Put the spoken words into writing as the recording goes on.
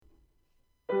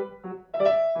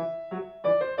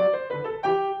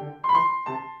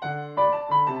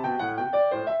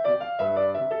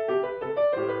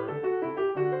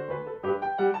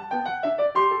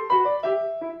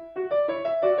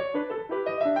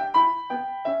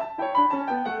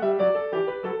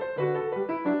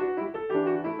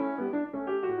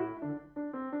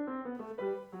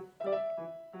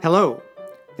Hello,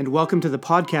 and welcome to the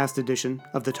podcast edition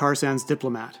of The Tar Sands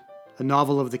Diplomat, a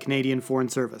novel of the Canadian Foreign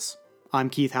Service.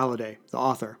 I'm Keith Halliday, the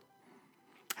author.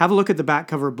 Have a look at the back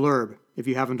cover blurb if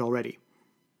you haven't already.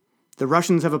 The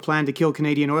Russians have a plan to kill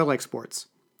Canadian oil exports,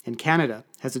 and Canada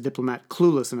has a diplomat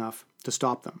clueless enough to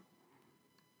stop them.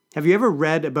 Have you ever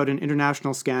read about an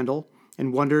international scandal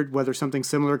and wondered whether something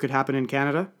similar could happen in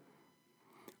Canada?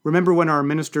 Remember when our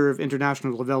Minister of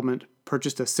International Development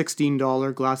purchased a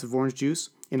 $16 glass of orange juice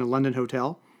in a London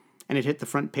hotel, and it hit the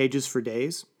front pages for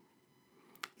days?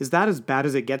 Is that as bad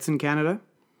as it gets in Canada?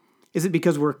 Is it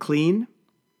because we're clean?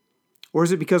 Or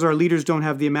is it because our leaders don't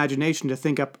have the imagination to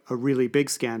think up a really big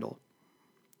scandal?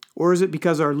 Or is it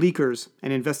because our leakers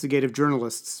and investigative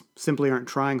journalists simply aren't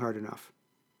trying hard enough?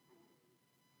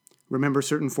 Remember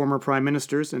certain former prime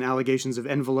ministers and allegations of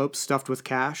envelopes stuffed with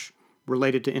cash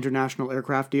related to international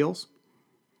aircraft deals?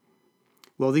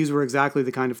 Well, these were exactly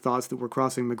the kind of thoughts that were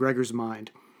crossing McGregor's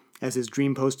mind as his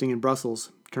dream posting in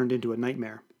Brussels turned into a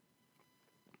nightmare.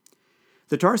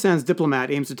 The Tar Sands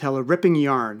Diplomat aims to tell a ripping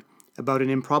yarn about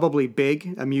an improbably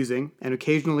big, amusing, and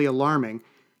occasionally alarming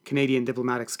Canadian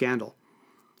diplomatic scandal.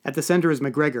 At the center is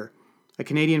McGregor, a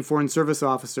Canadian Foreign Service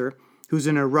officer who's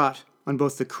in a rut on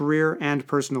both the career and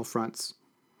personal fronts.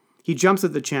 He jumps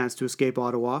at the chance to escape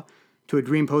Ottawa to a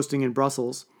dream posting in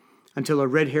Brussels until a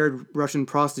red-haired Russian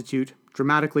prostitute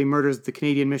dramatically murders the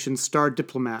Canadian mission's star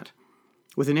diplomat,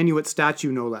 with an Inuit statue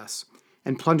no less,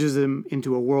 and plunges him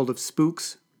into a world of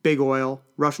spooks, big oil,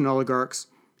 Russian oligarchs,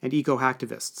 and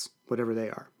eco-hacktivists, whatever they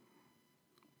are.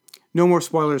 No more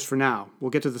spoilers for now.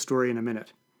 We'll get to the story in a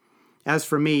minute. As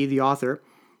for me, the author,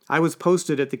 I was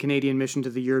posted at the Canadian mission to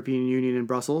the European Union in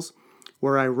Brussels,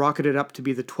 where I rocketed up to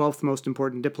be the 12th most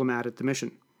important diplomat at the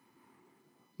mission.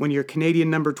 When you're Canadian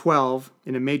number 12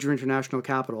 in a major international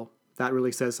capital, that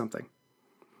really says something.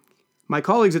 My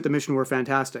colleagues at the mission were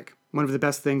fantastic, one of the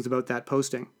best things about that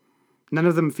posting. None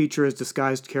of them feature as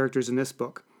disguised characters in this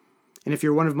book. And if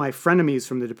you're one of my frenemies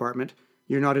from the department,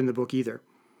 you're not in the book either.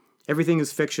 Everything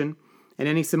is fiction, and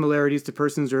any similarities to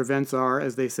persons or events are,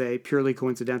 as they say, purely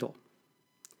coincidental.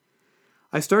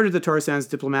 I started the Tar Sands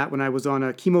Diplomat when I was on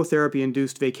a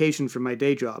chemotherapy-induced vacation from my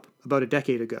day job, about a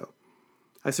decade ago.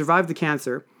 I survived the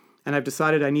cancer, and I've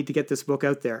decided I need to get this book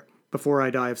out there before I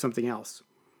die of something else.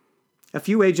 A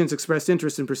few agents expressed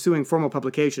interest in pursuing formal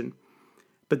publication,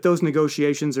 but those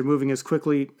negotiations are moving as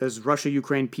quickly as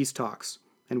Russia-Ukraine peace talks,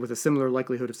 and with a similar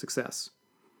likelihood of success.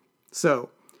 So,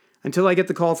 until I get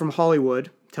the call from Hollywood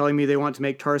telling me they want to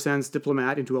make Tar Sands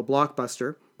Diplomat into a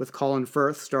blockbuster with Colin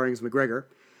Firth starring as McGregor,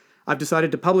 I've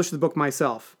decided to publish the book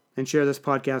myself and share this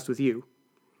podcast with you.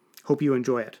 Hope you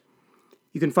enjoy it.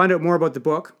 You can find out more about the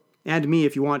book, and me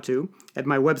if you want to, at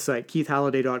my website,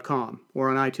 keithhalliday.com, or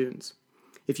on iTunes.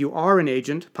 If you are an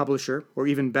agent, publisher, or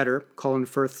even better, Colin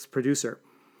Firth's producer,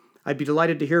 I'd be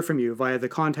delighted to hear from you via the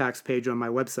contacts page on my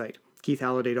website,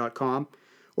 keithhalliday.com,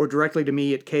 or directly to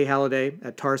me at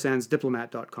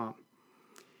khalliday@tarsandsdiplomat.com.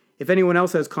 If anyone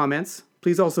else has comments,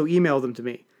 please also email them to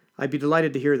me. I'd be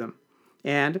delighted to hear them.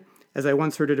 And, as I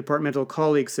once heard a departmental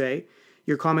colleague say,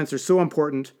 your comments are so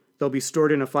important, they'll be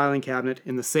stored in a filing cabinet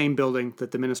in the same building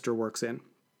that the minister works in.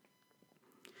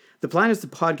 The plan is to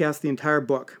podcast the entire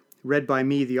book, read by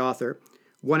me, the author,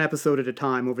 one episode at a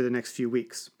time over the next few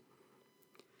weeks.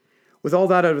 With all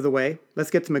that out of the way, let's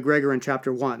get to McGregor in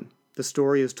Chapter 1. The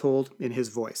story is told in his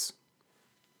voice.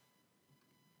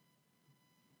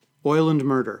 Oil and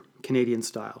Murder, Canadian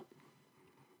Style.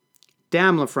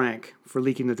 Damn Lafranc for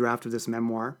leaking the draft of this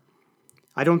memoir.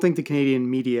 I don't think the Canadian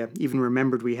media even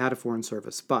remembered we had a foreign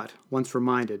service, but, once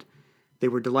reminded, they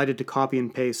were delighted to copy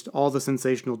and paste all the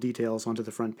sensational details onto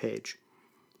the front page.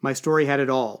 My story had it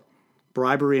all: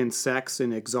 bribery and sex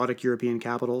in exotic European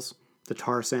capitals, the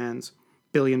tar sands,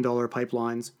 billion-dollar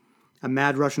pipelines, a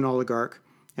mad Russian oligarch,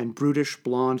 and brutish,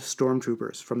 blonde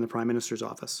stormtroopers from the Prime Minister's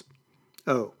office.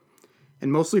 Oh,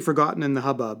 and mostly forgotten in the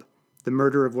hubbub, the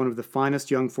murder of one of the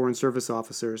finest young Foreign Service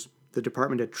officers the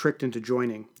department had tricked into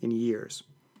joining in years.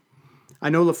 I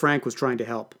know Lafranc was trying to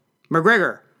help.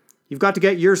 "McGregor, you've got to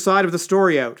get your side of the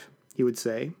story out," he would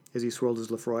say, as he swirled his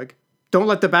Lafroig. "Don't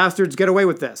let the bastards get away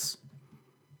with this."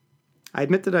 I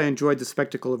admit that I enjoyed the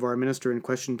spectacle of our minister in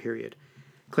question period,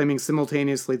 claiming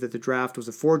simultaneously that the draft was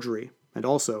a forgery and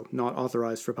also not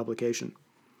authorized for publication.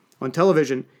 On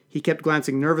television, he kept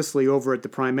glancing nervously over at the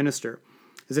Prime Minister,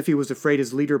 as if he was afraid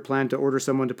his leader planned to order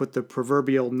someone to put the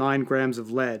proverbial 9 grams of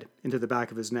lead into the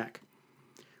back of his neck,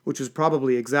 which was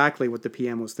probably exactly what the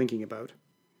PM was thinking about.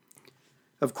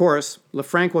 Of course,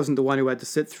 Lafranc wasn't the one who had to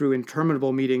sit through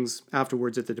interminable meetings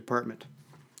afterwards at the department.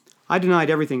 I denied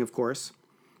everything, of course,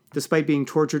 despite being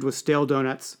tortured with stale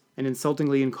donuts and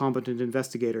insultingly incompetent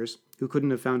investigators who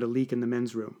couldn't have found a leak in the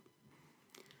men's room.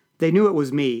 They knew it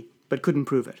was me, but couldn't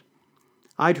prove it.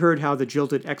 I'd heard how the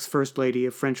jilted ex-First Lady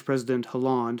of French President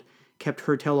Hollande kept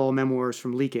her tell-all memoirs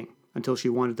from leaking until she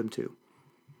wanted them to.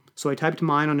 So I typed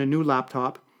mine on a new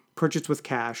laptop, purchased with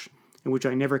cash, and which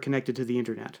I never connected to the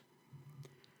internet.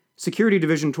 Security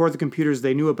Division tore the computers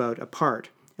they knew about apart,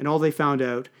 and all they found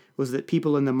out was that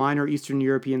people in the minor Eastern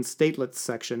European statelets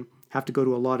section have to go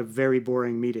to a lot of very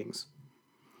boring meetings.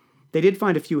 They did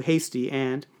find a few hasty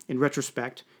and, in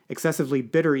retrospect, excessively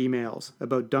bitter emails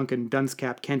about Duncan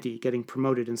Dunscap Kenty getting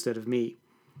promoted instead of me.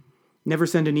 Never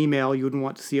send an email you wouldn't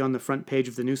want to see on the front page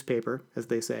of the newspaper, as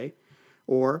they say,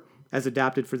 or, as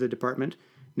adapted for the department,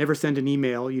 never send an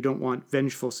email you don't want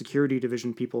vengeful Security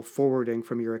Division people forwarding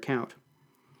from your account.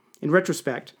 In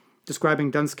retrospect,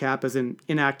 describing Dunscap as an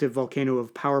inactive volcano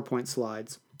of PowerPoint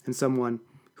slides and someone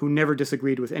who never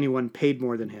disagreed with anyone paid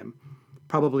more than him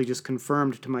probably just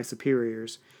confirmed to my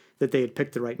superiors that they had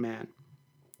picked the right man.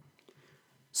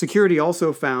 Security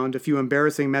also found a few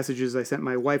embarrassing messages I sent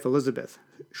my wife Elizabeth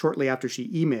shortly after she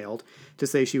emailed to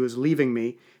say she was leaving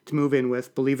me to move in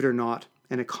with, believe it or not,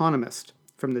 an economist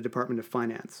from the Department of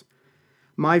Finance.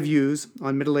 My views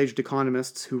on middle-aged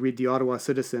economists who read the Ottawa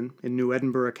Citizen in New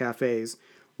Edinburgh cafes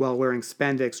while wearing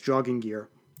spandex jogging gear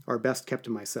are best kept to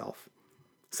myself.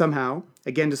 Somehow,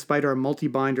 again despite our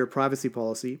multi-binder privacy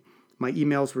policy, my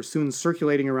emails were soon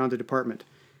circulating around the department,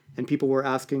 and people were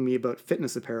asking me about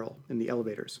fitness apparel in the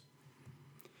elevators.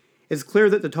 It's clear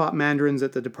that the top mandarins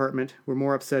at the department were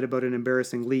more upset about an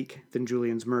embarrassing leak than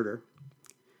Julian's murder.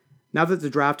 Now that the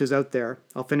draft is out there,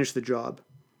 I'll finish the job.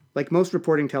 Like most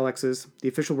reporting telexes, the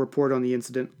official report on the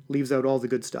incident leaves out all the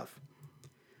good stuff.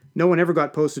 No one ever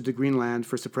got posted to Greenland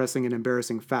for suppressing an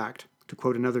embarrassing fact, to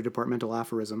quote another departmental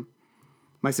aphorism.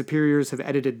 My superiors have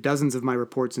edited dozens of my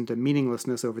reports into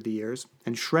meaninglessness over the years,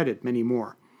 and shredded many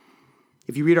more.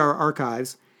 If you read our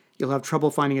archives, you'll have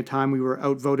trouble finding a time we were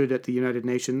outvoted at the United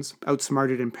Nations,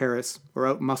 outsmarted in Paris, or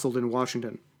outmuscled in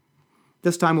Washington.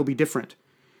 This time will be different.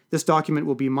 This document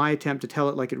will be my attempt to tell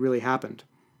it like it really happened.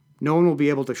 No one will be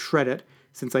able to shred it,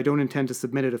 since I don't intend to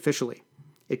submit it officially.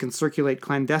 It can circulate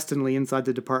clandestinely inside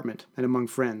the department and among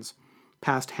friends,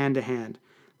 passed hand to hand,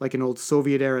 like an old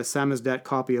Soviet-era samizdat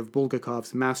copy of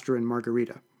Bulgakov's Master and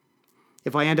Margarita.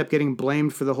 If I end up getting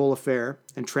blamed for the whole affair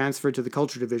and transferred to the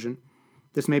Culture Division,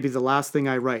 this may be the last thing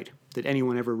I write that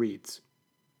anyone ever reads.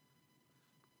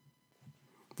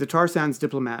 The Tar Sands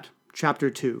Diplomat, Chapter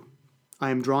 2.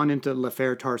 I am drawn into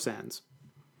L'Affaire Tar Sands.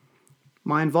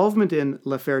 My involvement in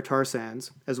L'Affaire Tar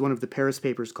Sands, as one of the Paris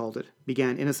papers called it,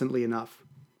 began innocently enough.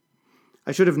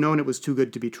 I should have known it was too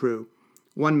good to be true.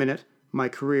 One minute, my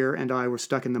career and I were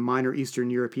stuck in the minor Eastern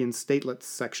European statelets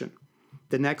section.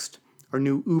 The next, our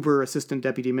new Uber Assistant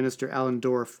Deputy Minister Alan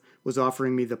Dorff was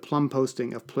offering me the plum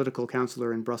posting of political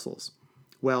councillor in Brussels.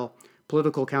 Well,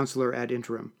 political councillor ad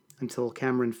interim, until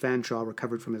Cameron Fanshawe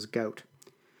recovered from his gout.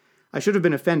 I should have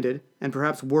been offended, and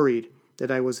perhaps worried,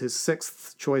 that I was his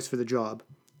sixth choice for the job.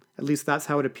 At least that's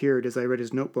how it appeared as I read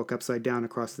his notebook upside down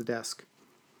across the desk.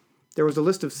 There was a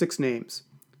list of 6 names.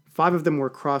 5 of them were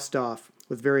crossed off,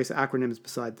 with various acronyms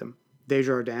beside them.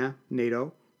 Desjardins,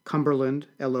 NATO, Cumberland,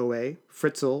 LOA,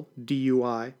 Fritzl,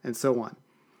 DUI, and so on.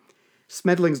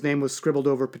 Smedling's name was scribbled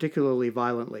over particularly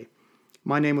violently.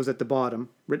 My name was at the bottom,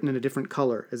 written in a different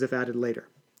color, as if added later.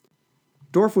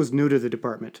 Dorff was new to the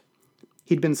department.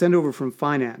 He'd been sent over from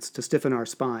finance to stiffen our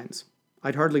spines.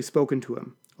 I'd hardly spoken to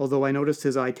him, although I noticed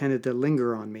his eye tended to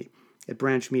linger on me at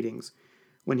branch meetings,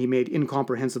 when he made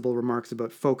incomprehensible remarks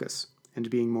about focus and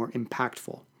being more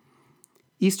impactful.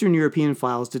 Eastern European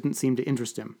files didn't seem to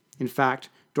interest him. In fact,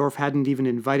 Dorff hadn't even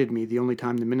invited me the only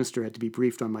time the minister had to be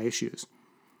briefed on my issues.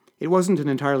 It wasn't an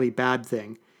entirely bad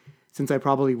thing, since I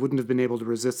probably wouldn't have been able to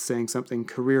resist saying something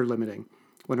career-limiting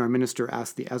when our minister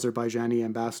asked the Azerbaijani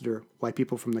ambassador why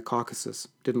people from the Caucasus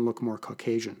didn't look more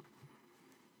Caucasian.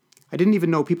 I didn't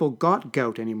even know people got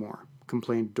gout anymore,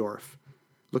 complained Dorff,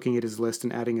 looking at his list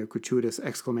and adding a gratuitous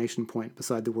exclamation point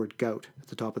beside the word gout at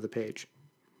the top of the page.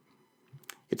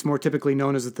 It's more typically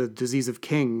known as the disease of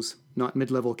kings, not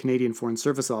mid-level Canadian Foreign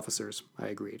Service officers, I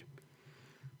agreed.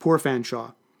 Poor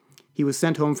Fanshawe. He was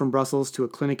sent home from Brussels to a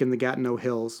clinic in the Gatineau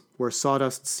Hills, where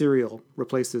sawdust cereal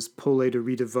replaced his poulet de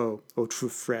riz de veau au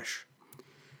truffe fraîche.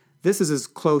 This is as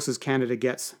close as Canada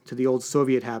gets to the old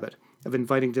Soviet habit of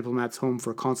inviting diplomats home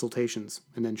for consultations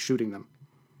and then shooting them.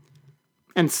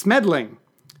 And Smedling!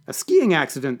 A skiing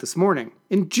accident this morning,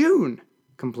 in June,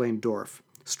 complained Dorff,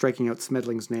 striking out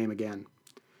Smedling's name again.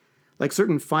 Like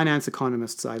certain finance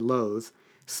economists I loathe,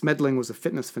 Smedling was a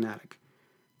fitness fanatic.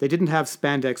 They didn't have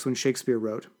spandex when Shakespeare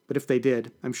wrote, but if they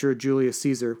did, I'm sure Julius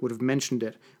Caesar would have mentioned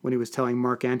it when he was telling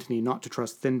Mark Antony not to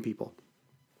trust thin people.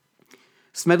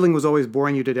 Smedling was always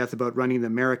boring you to death about running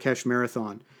the Marrakesh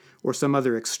Marathon or some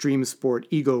other extreme sport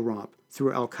ego romp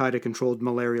through Al-Qaeda-controlled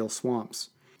malarial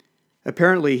swamps.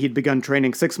 Apparently, he'd begun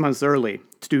training 6 months early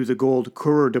to do the gold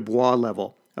Coureur de Bois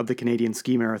level of the Canadian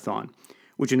Ski Marathon,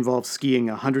 which involves skiing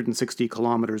 160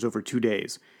 kilometers over 2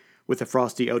 days, with a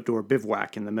frosty outdoor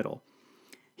bivouac in the middle.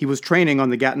 He was training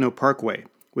on the Gatineau Parkway,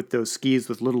 with those skis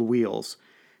with little wheels,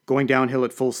 going downhill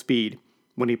at full speed,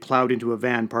 when he plowed into a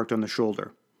van parked on the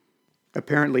shoulder.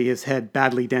 Apparently his head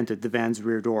badly dented the van's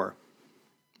rear door.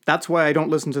 "That's why I don't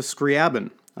listen to Scriabin,"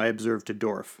 I observed to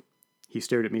Dorf. He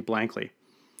stared at me blankly.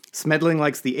 "Smedling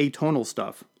likes the atonal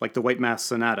stuff, like the White Mass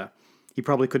Sonata. He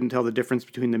probably couldn't tell the difference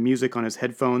between the music on his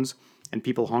headphones and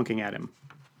people honking at him."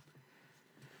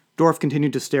 Dorf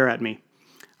continued to stare at me.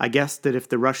 I guessed that if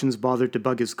the Russians bothered to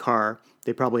bug his car,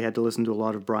 they probably had to listen to a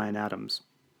lot of Bryan Adams.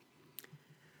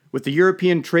 "With the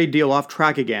European trade deal off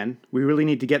track again, we really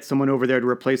need to get someone over there to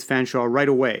replace Fanshawe right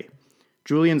away.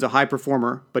 Julian's a high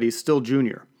performer, but he's still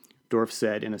junior," Dorf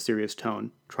said in a serious tone,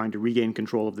 trying to regain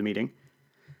control of the meeting.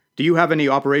 "Do you have any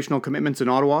operational commitments in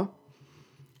Ottawa?"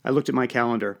 I looked at my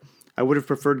calendar. I would have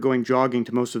preferred going jogging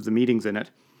to most of the meetings in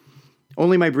it.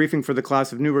 "Only my briefing for the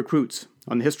class of new recruits,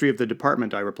 on the history of the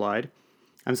department," I replied.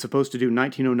 "I'm supposed to do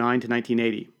 1909 to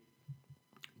 1980.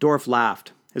 Dorf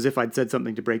laughed, as if I'd said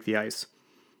something to break the ice.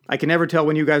 "I can never tell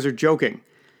when you guys are joking,"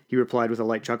 he replied with a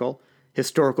light chuckle.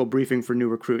 "Historical briefing for new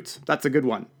recruits. That's a good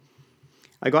one."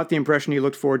 I got the impression he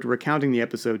looked forward to recounting the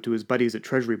episode to his buddies at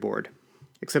Treasury Board.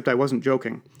 Except I wasn't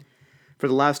joking. For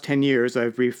the last 10 years,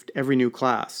 I've briefed every new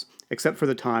class, except for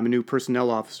the time a new personnel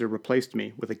officer replaced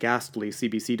me with a ghastly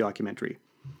CBC documentary.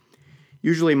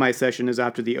 Usually my session is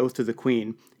after the Oath to the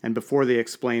Queen and before they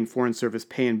explain Foreign Service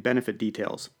pay and benefit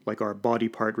details, like our body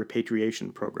part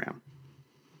repatriation program.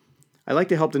 I like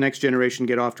to help the next generation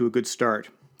get off to a good start,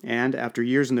 and after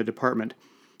years in the department,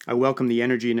 I welcome the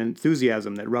energy and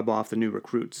enthusiasm that rub off the new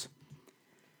recruits.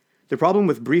 The problem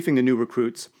with briefing the new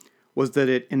recruits was that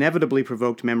it inevitably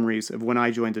provoked memories of when I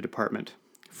joined the department,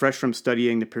 fresh from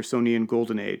studying the Pearsonian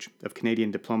golden age of Canadian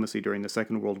diplomacy during the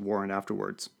Second World War and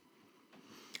afterwards.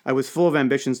 I was full of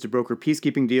ambitions to broker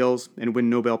peacekeeping deals and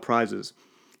win Nobel Prizes,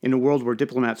 in a world where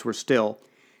diplomats were still,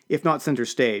 if not center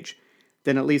stage,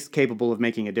 then at least capable of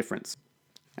making a difference.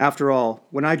 After all,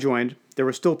 when I joined, there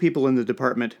were still people in the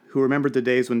department who remembered the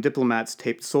days when diplomats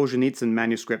taped Solzhenitsyn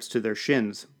manuscripts to their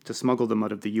shins to smuggle them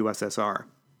out of the USSR.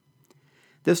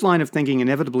 This line of thinking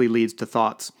inevitably leads to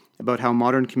thoughts about how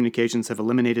modern communications have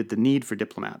eliminated the need for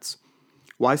diplomats.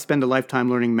 Why spend a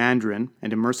lifetime learning Mandarin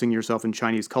and immersing yourself in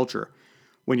Chinese culture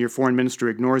when your foreign minister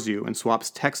ignores you and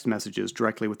swaps text messages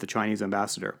directly with the Chinese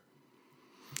ambassador?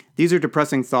 These are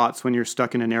depressing thoughts when you're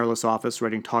stuck in an airless office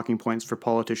writing talking points for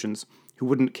politicians who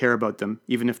wouldn't care about them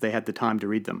even if they had the time to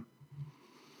read them.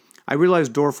 I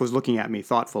realized Dorf was looking at me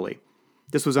thoughtfully.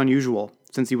 This was unusual,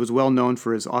 since he was well known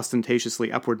for his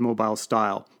ostentatiously upward mobile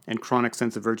style and chronic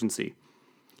sense of urgency.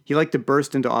 He liked to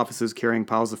burst into offices carrying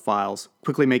piles of files,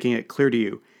 quickly making it clear to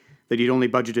you that he'd only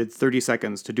budgeted 30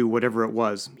 seconds to do whatever it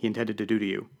was he intended to do to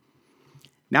you.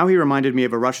 Now he reminded me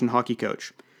of a Russian hockey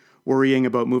coach, worrying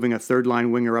about moving a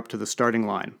third-line winger up to the starting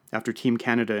line after Team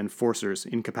Canada enforcers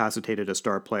incapacitated a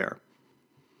star player.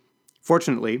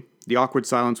 Fortunately, the awkward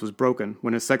silence was broken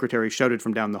when his secretary shouted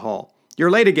from down the hall,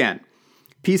 "You're late again!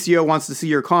 PCO wants to see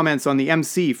your comments on the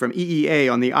MC from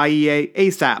EEA on the IEA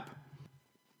ASAP!"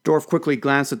 Dorf quickly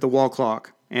glanced at the wall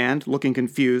clock and, looking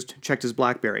confused, checked his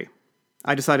BlackBerry.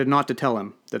 I decided not to tell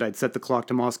him that I'd set the clock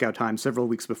to Moscow time several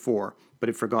weeks before, but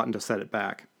had forgotten to set it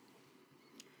back.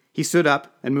 He stood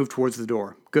up and moved towards the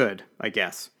door. Good, I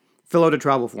guess. Fill out a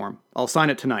travel form. I'll sign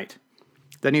it tonight.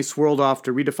 Then he swirled off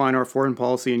to redefine our foreign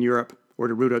policy in Europe or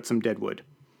to root out some deadwood.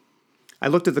 I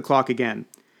looked at the clock again.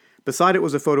 Beside it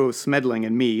was a photo of Smedling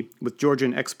and me with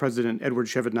Georgian ex-president Edward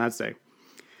Shevardnadze.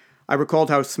 I recalled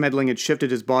how Smedling had shifted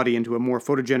his body into a more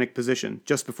photogenic position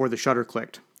just before the shutter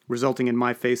clicked, resulting in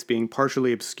my face being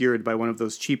partially obscured by one of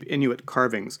those cheap Inuit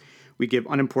carvings we give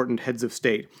unimportant heads of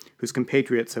state whose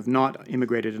compatriots have not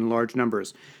immigrated in large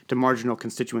numbers to marginal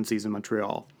constituencies in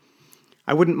Montreal.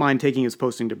 I wouldn't mind taking his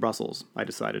posting to Brussels, I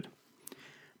decided.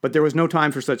 But there was no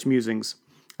time for such musings.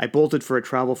 I bolted for a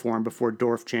travel form before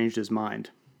Dorf changed his mind.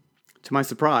 To my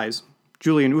surprise,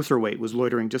 Julian Utherwaite was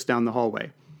loitering just down the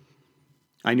hallway.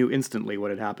 I knew instantly what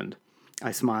had happened.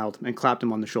 I smiled and clapped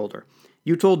him on the shoulder.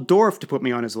 "You told Dorf to put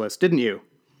me on his list, didn't you?"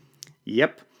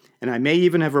 "Yep, and I may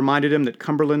even have reminded him that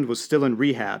Cumberland was still in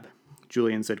rehab,"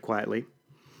 Julian said quietly.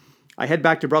 "I head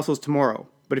back to Brussels tomorrow,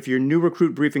 but if your new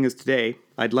recruit briefing is today,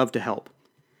 I'd love to help.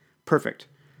 Perfect,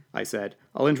 I said.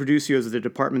 I'll introduce you as the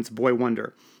department's boy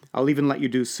wonder. I'll even let you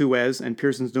do Suez and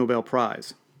Pearson's Nobel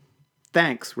Prize.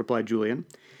 Thanks, replied Julian.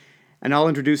 And I'll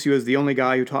introduce you as the only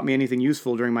guy who taught me anything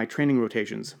useful during my training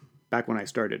rotations, back when I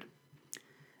started.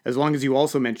 As long as you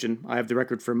also mention I have the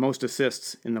record for most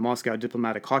assists in the Moscow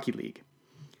Diplomatic Hockey League.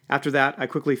 After that, I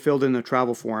quickly filled in the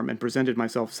travel form and presented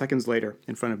myself seconds later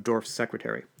in front of Dorff's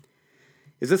secretary.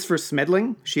 Is this for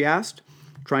Smedling? She asked,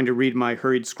 trying to read my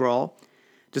hurried scrawl.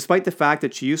 Despite the fact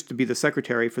that she used to be the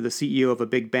secretary for the CEO of a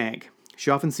big bank, she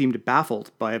often seemed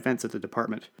baffled by events at the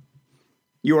department.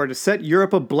 You are to set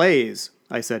Europe ablaze,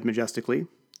 I said majestically.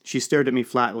 She stared at me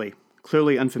flatly,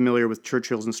 clearly unfamiliar with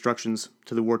Churchill's instructions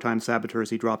to the wartime saboteurs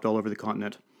he dropped all over the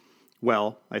continent.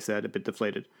 Well, I said, a bit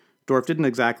deflated. Dorff didn't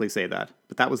exactly say that,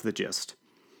 but that was the gist.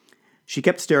 She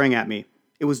kept staring at me.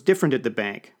 It was different at the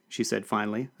bank, she said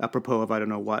finally, apropos of I don't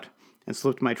know what, and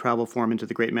slipped my travel form into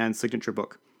the great man's signature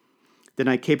book. Then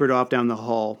I capered off down the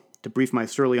hall to brief my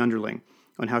surly underling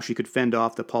on how she could fend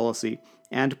off the policy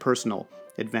and personal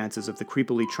advances of the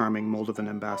creepily charming Moldovan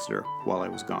ambassador while I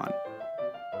was gone.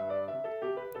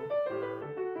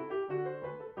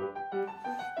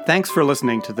 Thanks for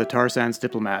listening to the Tar Sands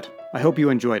Diplomat. I hope you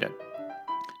enjoyed it.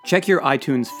 Check your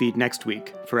iTunes feed next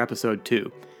week for episode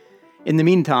 2. In the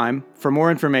meantime, for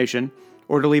more information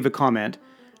or to leave a comment,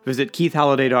 visit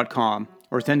keithhalliday.com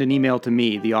or send an email to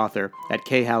me, the author, at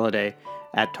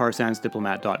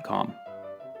khalliday@tarsandsdiplomat.com.